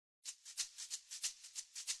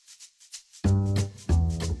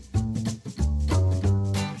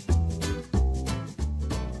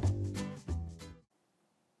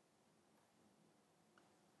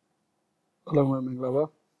Hello, my Manglava.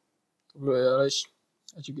 WLH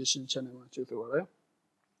Education Channel.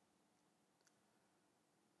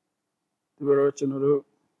 The channel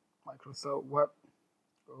Microsoft Word.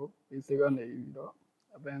 Basically,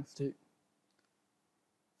 advanced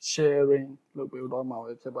sharing. Look, we don't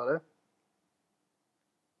know about it.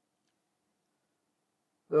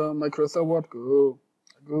 The Microsoft Word go.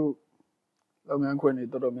 Let me acquaint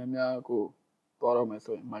it. Go.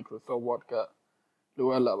 Microsoft Word.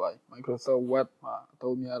 Microsoft Word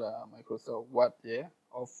told me Microsoft Word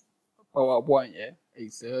of PowerPoint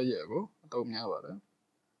Excel told me about it.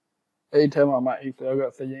 Every time I Excel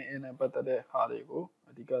got saying in and better the hard go.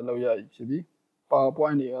 I think I lawyer should be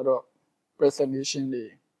PowerPoint the other presentation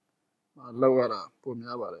the lower put me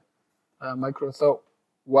about it. Microsoft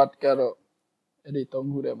Word got edit on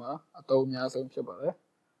who them are. I told me as about it.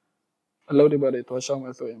 A lot about it was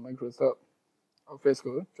shown so in Microsoft Office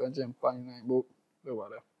go 20.9 book.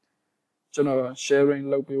 Channel sharing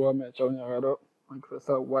low people met on your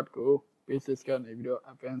Microsoft Word go basis scan video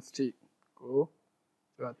advanced go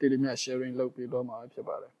to me sharing low people my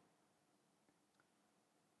about it.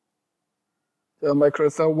 The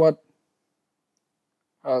Microsoft Word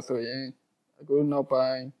also in a good no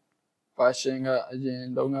by fashion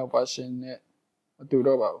again don't know fashion net to do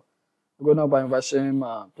about good no by fashion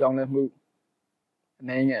mà trong lên move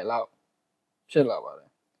nay nhẹ lão chết lão bảo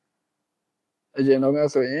again don't know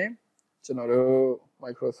so inကျွန်တော်တို့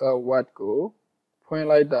Microsoft Word ကိုဖွင့်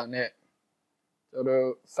လိုက်တာနဲ့ကျွန်တော်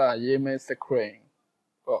တို့စာရေးမဲ့ screen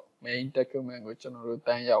ပေါ့ main document ကိုကျွန်တော်တို့တ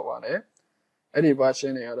န်းရောက်ပါတယ်အဲ့ဒီ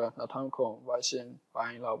version တွေကတော့2000 version ပို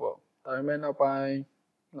င်းလောက်ပေါ့ဒါပေမဲ့နောက်ပိုင်း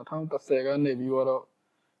2010ကနေပြီးတော့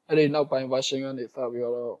အဲ့ဒီနောက်ပိုင်း version ကနေစပြီး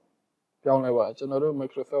တော့ပြောင်းလဲပါကျွန်တော်တို့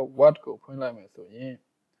Microsoft Word ကိုဖွင့်လိုက်မယ်ဆိုရင်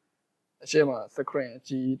အရှေ့မှာ screen အ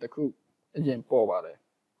ကြီးတစ်ခုအရင်ပေါ်ပါတယ်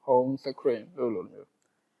home screen လို့လိုမျိုး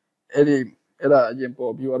အဲ့ဒါအရင်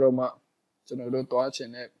ပေါ်ပြီးတော့မှကျွန်တော်တို့သွားချင်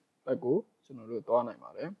တဲ့ဘက်ကိုကျွန်တော်တို့သွားနိုင်ပါ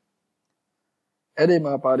တယ်အဲ့ဒီ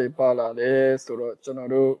မှာဘာတွေပါလာလဲဆိုတော့ကျွန်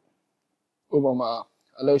တော်တို့ဥပမာ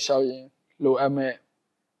အလုပ်ရှောက်ရင်လိုအပ်မဲ့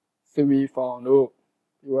CV form တို့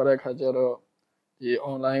ပြီးတော့ခါကျတော့ဒီ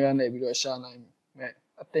online ကနေပြီးတော့ရှာနိုင်မဲ့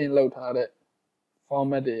အသင်လောက်ထားတဲ့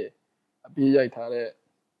format တွေအပြည့်ရိုက်ထားတဲ့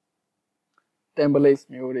templates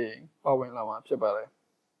မျိုးတွေပါဝင်လာမှာဖြစ်ပါတယ်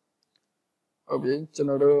ဟုတ်ပြီကျွန်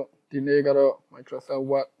တော်တို့ဒီနေ့ကတော့ Microsoft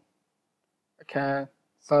Word အခန်း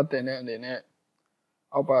စတင်တဲ့အနေနဲ့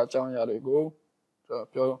အောက်ပါအကြောင်းအရာတွေကို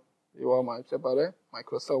ပြောပြမှာဖြစ်ပါတယ်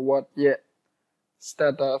Microsoft Word ရဲ့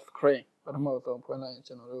starter screen ပထမဆုံးဖွင့်လိုက်ရင်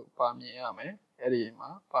ကျွန်တော်တို့ပါမြင်ရမယ်အဲ့ဒီမှာ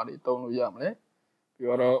ပါလိသုံးလို့ရမလဲပြီး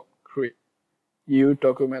တော့ create new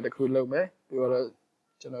document တစ်ခုလုပ်မယ်ပြီးတော့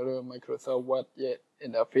ကျွန်တော်တို့ Microsoft Word ရဲ့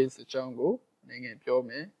interface အကြောင်းကိုနည်းငယ်ပြော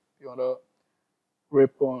မယ်ပြီးတော့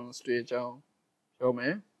response တွေအကြောင်းပြောမ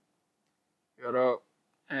ယ်ပြီးတော့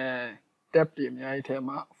tab တွေအများကြီးထဲ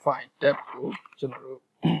မှာ file tab ကိုကျွန်တော်တို့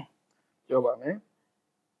ပြောပါမယ်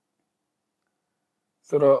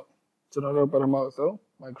ဆိုတော့ကျွန်တော်တို့ပထမဆုံး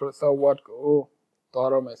Microsoft Word ကိုသွား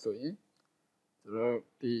ရမယ်ဆိုရင်ကျွန်တော်တို့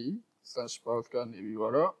ဒီ search box ကနေပြီး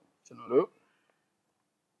တော့ကျွန်တော်တို့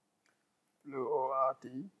WORD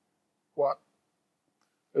Word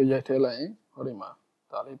လို့ရိုက်ထည့်လိုက်ရင်ဟောဒီမှာ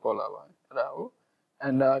ဒါလေးပေါ်လာပါတယ်အဲ့ဒါကို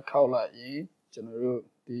enter ခောက်လိုက်ရင်ကျွန်တော်တို့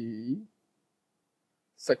ဒီ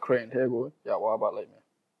screen ထဲကိုရောက်သွားပါလိမ့်မယ်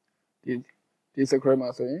ဒီ screen မှာ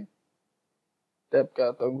ဆိုရင် tab က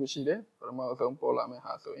3ခုရှိတယ်ပထမဆုံးပေါ်လာမယ့်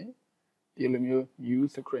ဟာဆိုရင်ဒီလိုမျိုး new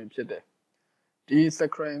screen ဖြစ်တယ်ဒီ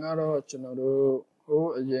screen ကတော့ကျွန်တော်တို့ဟို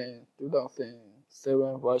အရင်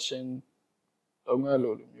2007 version တုန်းက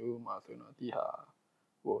လိုမျိုးမှာဆိုတော့ဒီဟာ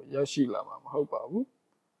ဟိုရောက်ရှိလာမှာမဟုတ်ပါဘူး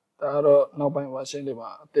ဒါကတော့နောက်ပိုင်း version တွေမှာ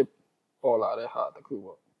အသစ်ပေါ်လာတဲ့ဟာတစ်ခု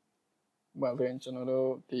ပေါ့ဥပမာဆိုရင်ကျွန်တော်တို့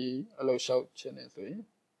ဒီအလုပ်ရှောက်ချင်နေဆိုရင်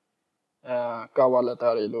cover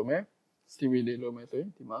letter တွေလိုမယ် CV တွေလိုမယ်ဆိုရင်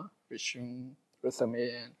ဒီမှာ resume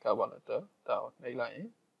and cover letter ဒါကိုနှိပ်လိုက်ရင်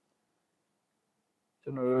ကျွ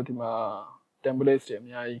န်တော်တို့ဒီမှာ template တွေအ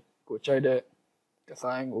များကြီးကိုကြိုက်တဲ့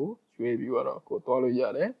design ကိုရွေးပြီးတော့ကိုသွားလို့ရ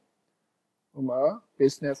တယ်ဥပမာ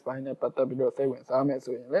business ဘိုင်းနဲ့ပတ်သက်ပြီးတော့စိတ်ဝင်စားမယ်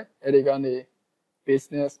ဆိုရင်လည်းအဲဒီကနေ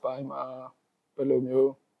business ဘိုင်းမှာဘယ်လို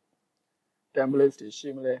မျိုး templates တွေရှိ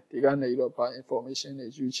မလဲဒီကနေပြီးတော့ဘာ information တွေ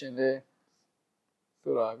ယူချင်လဲ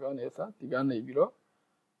ဆိုတာကနေစဒီကနေပြီးတော့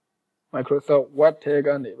Microsoft Word ထဲက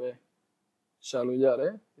နေပဲရှာလို့ရတ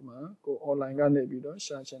ယ်ဒီမှာကို online ကနေပြီးတော့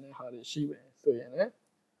ရှာချင်တဲ့ဟာတွေရှိပဲဆိုရင်လည်း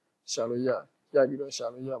ရှာလို့ရိုက်ပြီးတော့ရှာ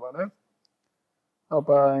လို့ရပါတယ်နောက်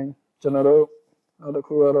ပိုင်းကျွန်တော်တို့နောက်တစ်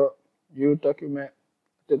ခုကတော့ new document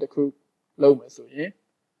တစ်ခုလုပ်မယ်ဆိုရင်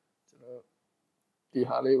ကျွန်တော်ဒီ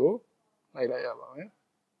ဟာလေးကိုလိုက်လိုက်ရပါမယ်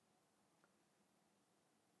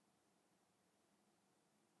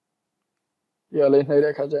ဒီကလေးနှိပ်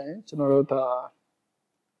တဲ့ခါကျရင်ကျွန်တော်တို့ဒါ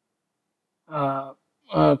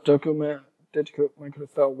document တစ်ခု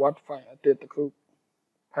Microsoft Word file အတစ်တစ်ခု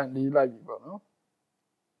ဖန်တီးလိုက်ပြီပေါ့နော်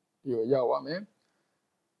ဒီကိုရောက်ပါမယ်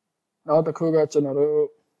နောက်တစ်ခုကကျွန်တော်တို့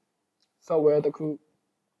software တစ်ခု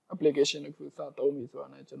application တစ်ခုစသုံးပြီဆိုတာ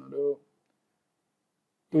နဲ့ကျွန်တော်တို့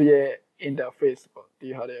သူ့ရဲ့ interface ပေါ့ဒီ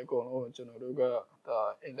ဟာတွေအကုန်လုံးကျွန်တော်တို့ကဒါ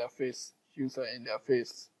interface user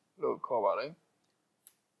interface လို့ခေါ်ပါတယ်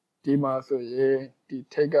ဒီမှာဆိုရင်ဒီ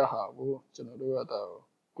take ဟာကိုကျွန်တော်တို့ကဒါ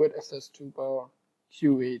quick access to power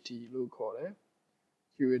QAT လို့ခေါ်တယ်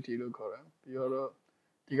QAT လို့ခေါ်တယ်ပြီးတော့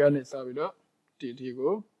ဒီကနေစပြီးတော့ဒီ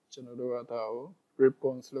ကိုကျွန်တော်တို့ကဒါကို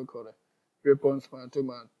response လို့ခေါ်တယ် response မှာဒီ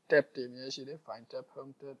မှာ tab တွေအများကြီးရှိတယ် find tab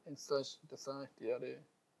home tab insert design ဒီအရေး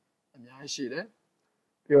အများကြီးရှိတယ်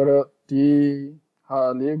ပြီးတော့ဒီဟာ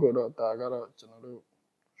လေးကိုတော့ဒါကတော့ကျွန်တော်တို့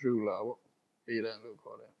ruler ပေါ့ pattern လို့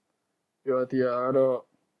ခေါ်တယ်ပြီးတော့ဒီဟာကတော့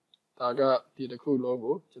ဒါကဒီတစ်ခုလုံး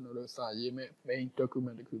ကိုကျွန်တော်တို့စာရေးမဲ့ main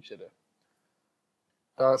document တစ်ခုဖြစ်တယ်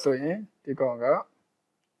ဒါဆိုရင်ဒီကောင်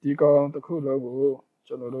တစ်ခုလုံးကို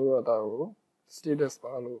ကျွန်တော်တို့ကဒါကို status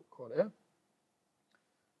bar လို့ခေါ်တယ်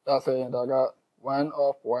ဒါဆိုရင်ဒါက one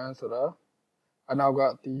of one ဆိုတာအနောက်က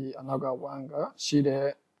1ကရှိတဲ့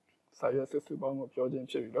စာရွက်စုစုပေါင်းကိုပြောခြင်း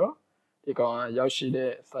ဖြစ်ပြီးတော့ဒီကောင်ကရောက်ရှိ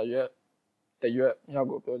တဲ့စာရွက်တစ်ရွက်မြောက်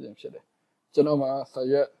ကိုပြောခြင်းဖြစ်တယ်ကျွန်တော်မှာစာ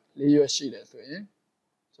ရွက်4ရွက်ရှိတယ်ဆိုရင်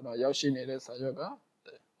ကျွန်တော်ရောက်ရှိနေတဲ့စာရွက်က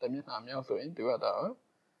တမျက်နှာမြောက်ဆိုရင်သူကဒါ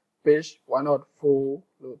page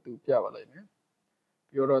 104လို့သူပြပါလိမ့်မယ်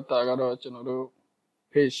ပြီးတော့ဒါကတော့ကျွန်တော်တို့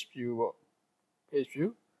page view ပေါ့ page view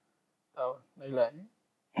ဒါနိုင်လိုက်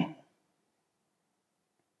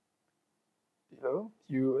ဒီလို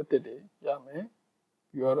view အသစ်တွေရမယ်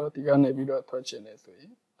ပြီးတော့ဒီကနေပြီးတော့ထွက်ချင်တယ်ဆိုရ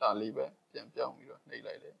င်ဒါလေးပဲပြန်ပြောင်းပြီးတော့နှိပ်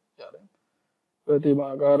လိုက်တယ်ရတယ်ဒီမှာ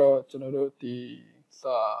ကတော့ကျွန်တော်တို့ဒီ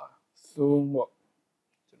စာ zoom ပေါ့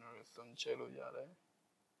ကျွန်တော်တို့ zoom ချလို့ရတယ်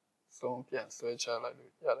zoom ပြန်ဆွဲချလိုက်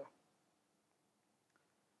လို့ရတယ်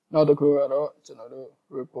နောက်တစ်ခုကတော့ကျွန်တော်တို့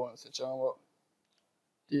response အကြောင်းပေါ့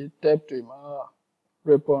ဒီ tab တွေမှာ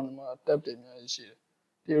response မှာ tab တွေအများကြီးရှိ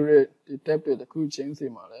တယ်ဒီ tab တွေတစ်ခုချင်းစီ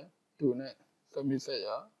မှာလည်းသူနဲ့ submit ဆက်ရ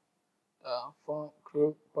ဒါ font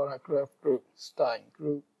group paragraph group style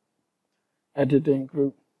group editing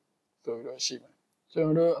group ဆိုပြီးတော့ရှိမယ်ကျွန်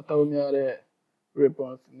တော်တို့အသုံးများတဲ့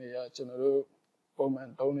response နေရာကျွန်တော်တို့ပုံမှန်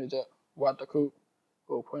သုံးနေကြ word တစ်ခု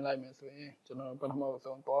ကိုဖွင့်လိုက်မယ်ဆိုရင်ကျွန်တော်ပထမ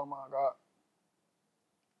ဆုံးသွားမှာက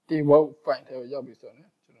ဒီ word file ထဲကိုရောက်ပြီဆိုရင်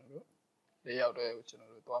ကျွန်တော်တို့layout တွေကိုကျွန်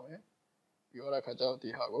တော်တို့သွားမယ်ပြီးတော့အခါကျတော့ဒီ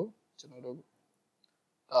ဟာကိုကျွန်တော်တို့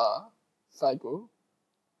ဒါ site ကို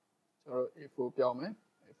ကျွန်တော်တို့ A4 ပြောင်းမယ်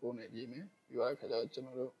A4 နဲ့ရေးမယ်ပြီးတော့အခါကျတော့ကျွန်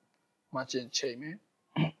တော်တို့ margin ချိန်မယ်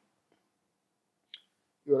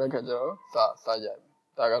ပြီးတော့အခါကျတော့စာရိုက်မယ်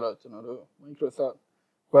ဒါကတော့ကျွန်တော်တို့ Microsoft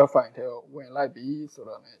web file ထဲကိုဝင်လိုက်ပြီဆို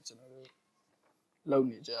တော့ねကျွန်တော်တို့လုပ်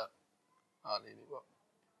နေကြအားလေးတွေပေါ့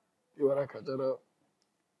ပြီးတော့အခါကျတော့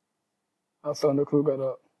အဆုံးတစ်ခုက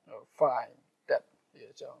တော့ file tab ဒီ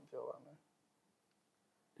အကြောင်းပြောပါမယ်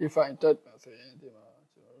ဒီ file tab မှာဆိုရင်ဒီမှာ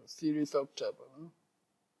ကျွန်တော်တို့ series of tab ပေါ့နော်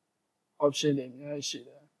option တွေအများကြီးရှိတ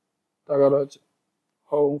ယ်ဒါကတော့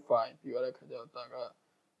home file ပြီးတော့အခါကျတော့ဒါက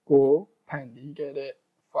ကိုဖန်တီးခဲ့တဲ့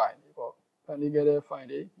file တွေပေါ့ဖန်တီးခဲ့တဲ့ file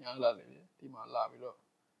တွေညာလာလေဒီမှာလာပြီးတော့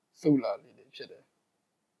စုလာလေတွေဖြစ်တယ်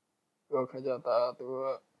ပြီးတော့အခါကျတော့ဒါသူက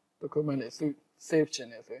document တွေ save ချင်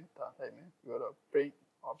တယ်ဆိုရင်ဒါလိုက်မယ်ပြီးတော့ print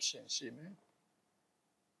option ရှိမယ်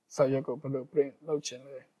စာရွက်ကိုဘယ်လို print လုပ်ချင်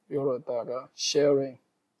လဲပြီးတော့ဒါက sharing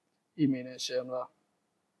email နဲ့ share မလား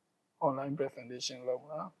online presentation လုပ်မ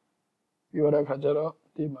လားပြီးတော့အခါကျတော့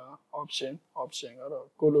ဒီမှာ option ကတော့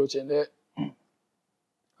ကိုလိုချင်တဲ့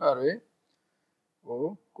ဟာတွေ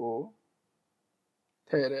ကိုထ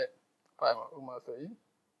ည့်တဲ့ file မှာဥပမာဆိုရင်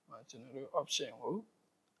ကျွန်တော်တို့ option ကို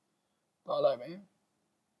သွားလိုက်မယ်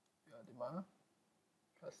ဒီမှာ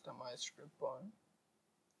customize script point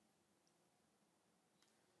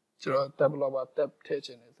ကျွန်တော် developer tab ထည့်ချ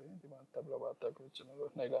င်တယ်ဆိုရင်ဒီမှာ developer tab ကိုကျွန်တော်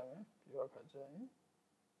တို့နှိပ်လိုက်မယ်ပြီးတော့အခါကျရင်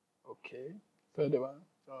okay ဆိုတော့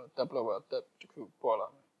ကျွန်တော် developer tab တစ်ခုပေါ်လာ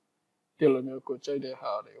မယ်ဒီလိုမျိုးကိုကြိုက်တဲ့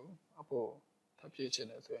ဟာတွေကိုအပေါ်ထပ်ဖြည့်ချင်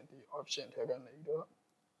တယ်ဆိုရင်ဒီ option ထဲကနေပြီးတော့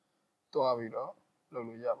တွားပြီးတော့လုပ်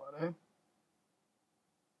လို့ရပါတယ်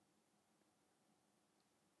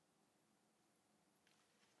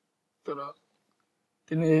ဆိုတော့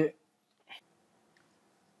ဒီနေ့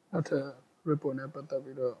နောက်ထပ် report နဲ့ပတ်သက်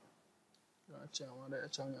ပြီးတော့ကျန်သွားတဲ့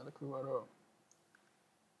အကြောင်းအရာတစ်ခုကတော့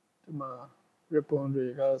ဒီမှာ report တွေ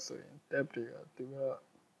ကဆိုရင် tab တွေကသူက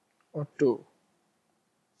auto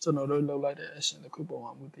ကျွန်တော်တို့လုပ်လိုက်တဲ့ action တစ်ခုပုံ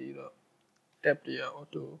မှာမူတည်တော့ tab တွေက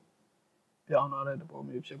auto ပြောင်းလာတဲ့သဘော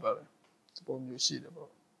မျိုးဖြစ်ပါတယ်သဘောမျိုးရှိတယ်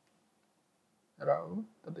ပေါ့အဲ့ဒါကို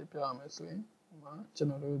တတိပြရမယ်ဆိုရင်ဒီမှာကျွန်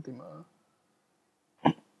တော်တို့ဒီမှာ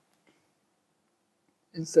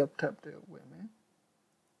insert tab တွေဝင်မယ်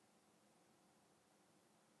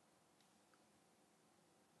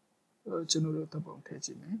ကျွန်တော်တို့တပ်ပုံထည့်ကြ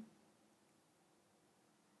ည့်မယ်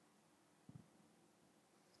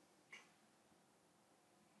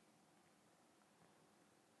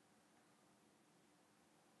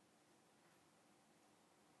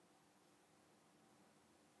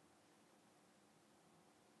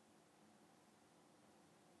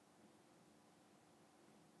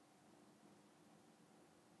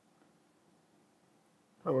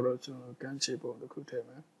တော့ကျွန်တော်ကန်ချေပုံတစ်ခုထည့်မ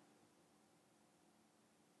ယ်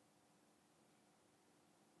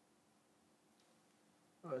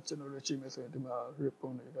ကျွန်တော်တို့ကြည့်မယ်ဆိုရင်ဒီမှာ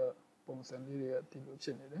ribbon တွေကပုံစံလေးတွေကဒီလိုဖြ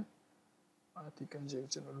စ်နေတယ်ဒီကန်ချေကို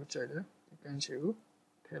ကျွန်တော်တို့ကြိုက်တယ်ဒီကန်ချေကို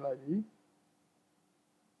ထည့်လိုက်ပြီ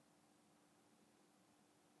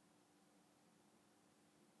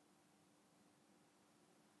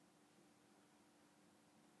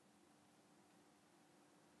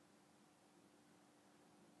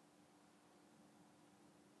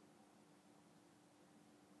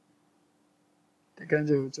ဒီကန်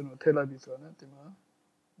ချေကိုကျွန်တော်ထည့်လိုက်ပြီဆိုတော့ဒီမှာ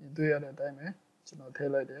မြင်တွေ့ရတဲ့အတိုင်းပဲကျွန်တော်ထ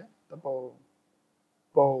ည့်လိုက်တယ်တ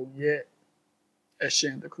ပုံရဲ့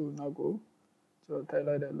action တစ်ခုနောက်ကိုကျွန်တော်ထည့်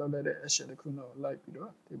လိုက်တဲ့လောက်လိုက်တဲ့ action တစ်ခုနောက်လိုက်ပြီး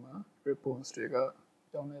တော့ဒီမှာ response တွေက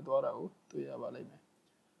ကြောင်းနေသွားတာကိုတွေ့ရပါလိမ့်မယ်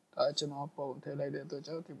ဒါကျွန်တော်ပုံထည့်လိုက်တဲ့အတွက်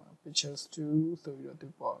ကြောင့်ဒီမှာ pictures 2ဆိုပြီးတော့ဒီ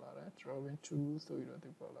ပေါ်လာတယ် drawing 2ဆိုပြီးတော့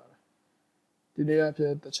ဒီပေါ်လာတယ်ဒီနေ့အဖြ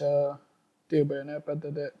စ်တခြား table နဲ့ပတ်သ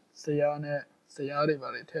က်တဲ့ဇာတ်နဲ့ဇာတ်တွေပါ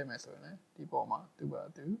လေထည့်မယ်ဆိုရင်လည်းဒီပေါ်မှာသူပါ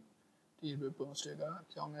သူဒီ response တွေက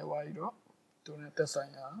ကြောင်းနေသွားပြီးတော့သူနဲ့သက်ဆို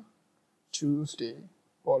င်ရာ choose တွေ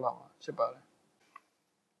ပေါ်လာမှာဖြစ်ပါတယ်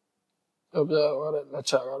တော့ပြရတဲ့လက်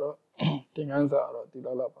ချာကတော့သင်ခန်းစာကတော့ဒီ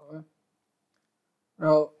လောက်ပါပဲ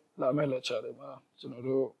နောက်လာမယ့်လက်ချာတွေမှာကျွန်တော်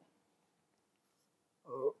တို့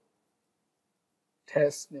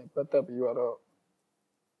test နဲ့ပတ်သက်ပြီးတော့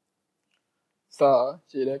စာ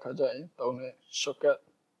ရေးတဲ့ခါကျရင်သုံးတဲ့ shortcut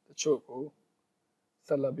တချို့ကိုဆ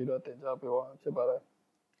က်လက်ပြီးတော့သင်ကြားပေးပါဖြစ်ပါတယ်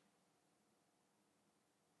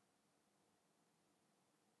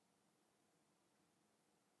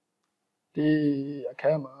ဒီအခ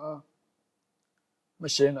န်းမှာမ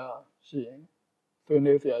ရှင်းတာရှိရင်ဆွေး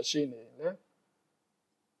နွေးစရာရှိနေရင်လည်း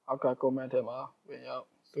အောက်က comment ထဲမှာဝင်ရောက်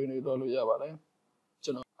ဆွေးနွေးတော့လို့ရပါတယ်ကျွ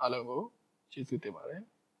န်တော်အားလုံးကိုကျေးဇူးတင်ပါတယ်